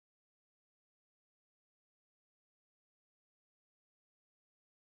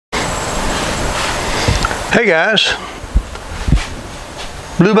Hey guys,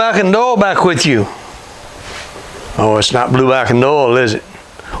 Blue Bike Doyle back with you. Oh, it's not Blue Bike Doyle, is it?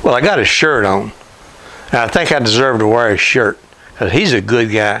 Well, I got his shirt on. And I think I deserve to wear his shirt because he's a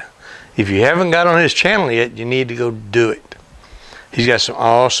good guy. If you haven't got on his channel yet, you need to go do it. He's got some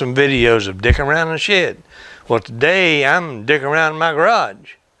awesome videos of dicking around in the shed. Well, today I'm dicking around in my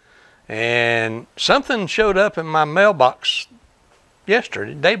garage. And something showed up in my mailbox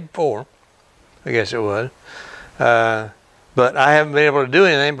yesterday, the day before, I guess it was. But I haven't been able to do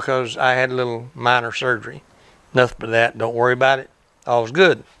anything because I had a little minor surgery. Nothing but that. Don't worry about it. All's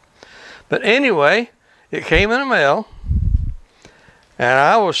good. But anyway, it came in the mail, and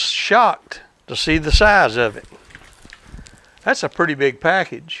I was shocked to see the size of it. That's a pretty big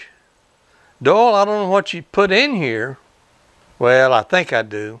package. Doyle, I don't know what you put in here. Well, I think I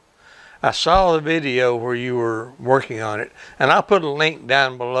do. I saw the video where you were working on it, and I'll put a link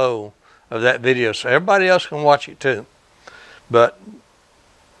down below of that video so everybody else can watch it too. But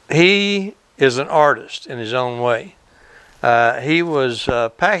he is an artist in his own way. He was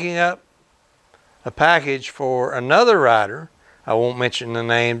packing up a package for another rider. I won't mention the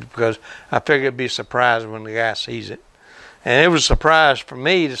name because I figured it'd be surprised when the guy sees it. And it was a surprise for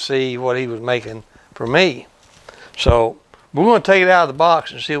me to see what he was making for me. So we're going to take it out of the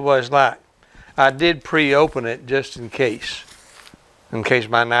box and see what it's like. I did pre-open it just in case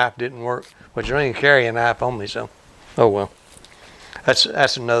my knife didn't work. But you don't even carry a knife on me, so oh well.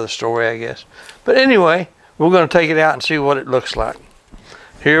 That's another story, I guess. But anyway, we're going to take it out and see what it looks like.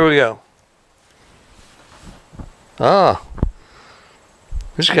 Here we go. Oh,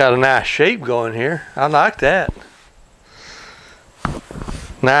 it's got a nice shape going here. I like that.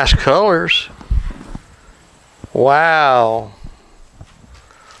 Nice colors. Wow.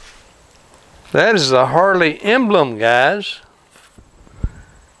 That is the Harley emblem, guys.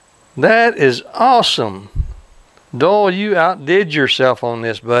 That is awesome. Doyle, you outdid yourself on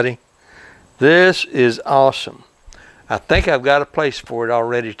this, buddy. This is awesome. I think I've got a place for it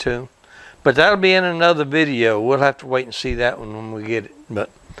already too. But that'll be in another video. We'll have to wait and see that one when we get it. But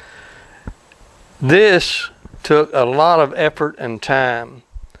this took a lot of effort and time.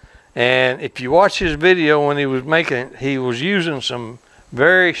 And if you watch his video when he was making it, he was using some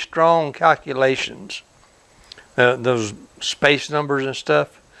very strong calculations. Those space numbers and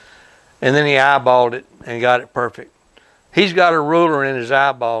stuff. And then he eyeballed it and got it perfect. He's got a ruler in his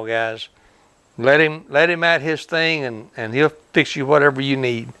eyeball, guys. Let him at his thing and he'll fix you whatever you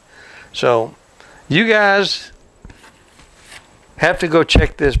need. So you guys have to go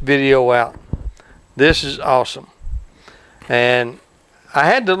check this video out. This is awesome. And I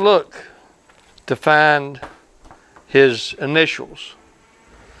had to look to find his initials.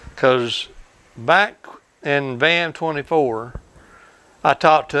 Because back in Van 24, I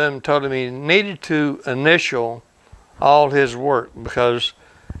talked to him and told him he needed to initial all his work because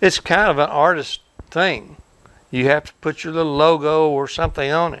it's kind of an artist thing. You have to put your little logo or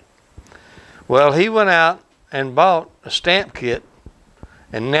something on it. Well, he went out and bought a stamp kit,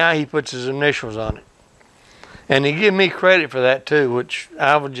 and now he puts his initials on it. And he gave me credit for that too, which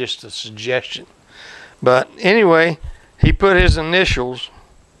I was just a suggestion. But anyway, he put his initials,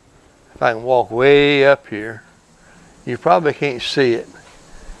 if I can walk way up here, you probably can't see it,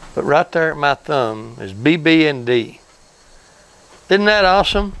 but right there at my thumb is Bb&D. Isn't that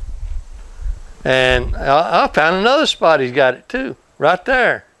awesome? And I found another spot he's got it too, right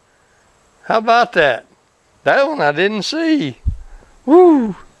there. How about that? That one I didn't see.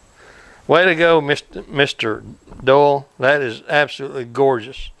 Woo! Way to go, Mr. Doyle. That is absolutely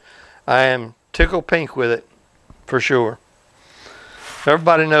gorgeous. I am tickled pink with it, for sure.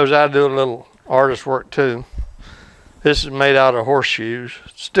 Everybody knows I do a little artist work too. This is made out of horseshoes.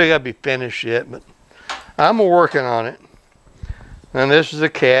 Still got to be finished yet, but I'm working on it. And this is a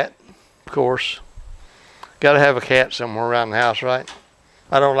cat, of course. Got to have a cat somewhere around the house, right?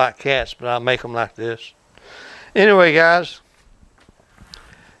 I don't like cats, but I'll make them like this. Anyway, guys,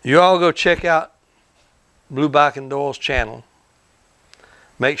 you all go check out Blue Bike Doyle's channel.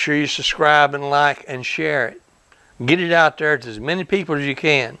 Make sure you subscribe and like and share it. Get it out there to as many people as you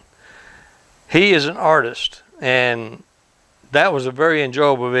can. He is an artist. And that was a very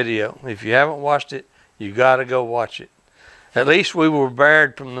enjoyable video. If you haven't watched it, you got to go watch it. At least we were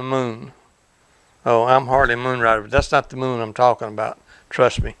buried from the moon. Oh, I'm hardly a moon rider, but that's not the moon I'm talking about.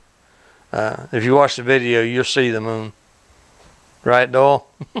 Trust me. If you watch the video, you'll see the moon. Right, Doyle?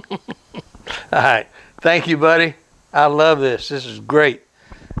 All right. Thank you, buddy. I love this. This is great.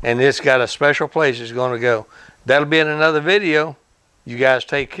 And it's got a special place it's going to go. That'll be in another video. You guys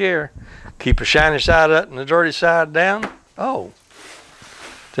take care. Keep the shiny side up and the dirty side down. Oh,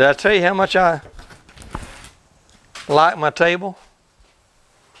 did I tell you how much I like my table?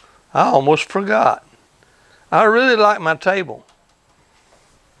 I almost forgot. I really like my table.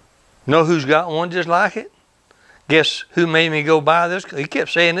 Know who's got one just like it? Guess who made me go buy this? He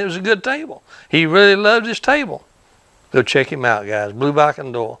kept saying it was a good table. He really loves his table. Go check him out, guys. Blue Bike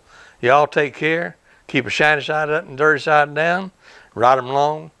Doyle. Y'all take care. Keep a shiny side up and dirty side down. Ride them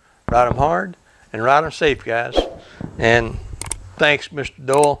long, ride them hard, and ride them safe, guys. And thanks, Mr.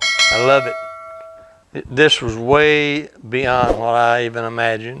 Doyle. I love it. This was way beyond what I even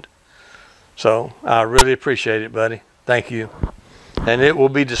imagined. So I really appreciate it, buddy. Thank you. And it will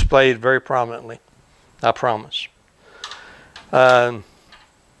be displayed very prominently. I promise. Now,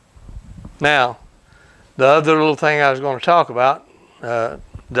 the other little thing I was going to talk about, that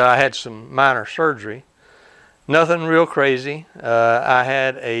I had some minor surgery. Nothing real crazy. I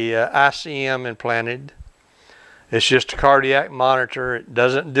had a ICM implanted. It's just a cardiac monitor. It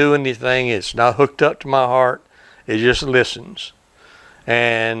doesn't do anything. It's not hooked up to my heart. It just listens.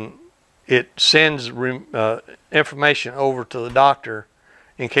 And it sends information over to the doctor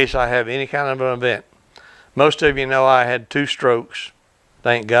in case I have any kind of an event. Most of you know I had 2 strokes.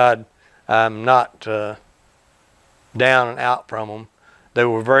 Thank God I'm not down and out from them. They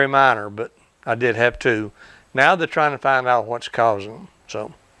were very minor, but I did have 2. Now they're trying to find out what's causing them.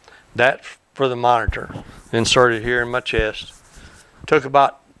 So that's for the monitor. Inserted here in my chest. Took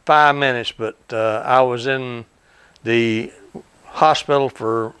about 5 minutes, but I was in the hospital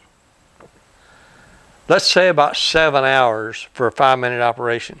for, let's say, about 7 hours for a 5-minute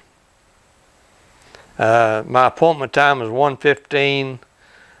operation. My appointment time was 1:15.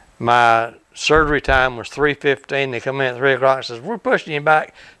 My surgery time was 3:15. They come in at 3 o'clock and says, we're pushing you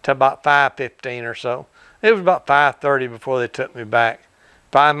back to about 5:15 or so. It was about 5:30 before they took me back.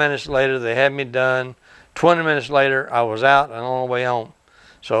 5 minutes later, they had me done. 20 minutes later, I was out and on the way home.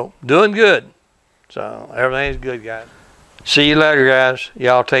 So, doing good. So, everything's good, guys. See you later, guys.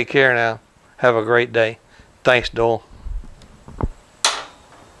 Y'all take care now. Have a great day. Thanks, Doyle.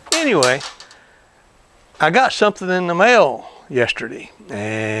 Anyway, I got something in the mail yesterday,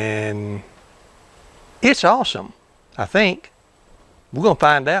 and it's awesome, I think. We're going to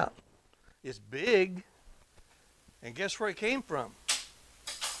find out. It's big, and guess where it came from?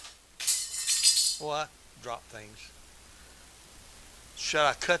 Well, I dropped things. Should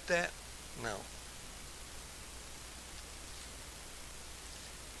I cut that? No.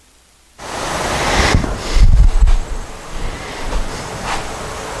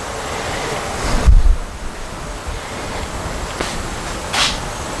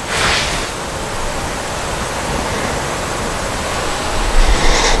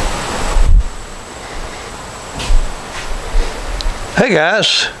 Hey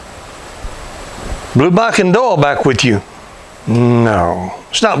guys, Blue Bike Doyle back with you. No,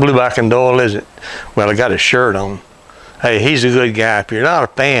 it's not Blue Bike Doyle, is it? Well, I got his shirt on. Hey, he's a good guy. If you're not a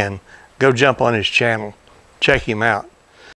fan, go jump on his channel. Check him out.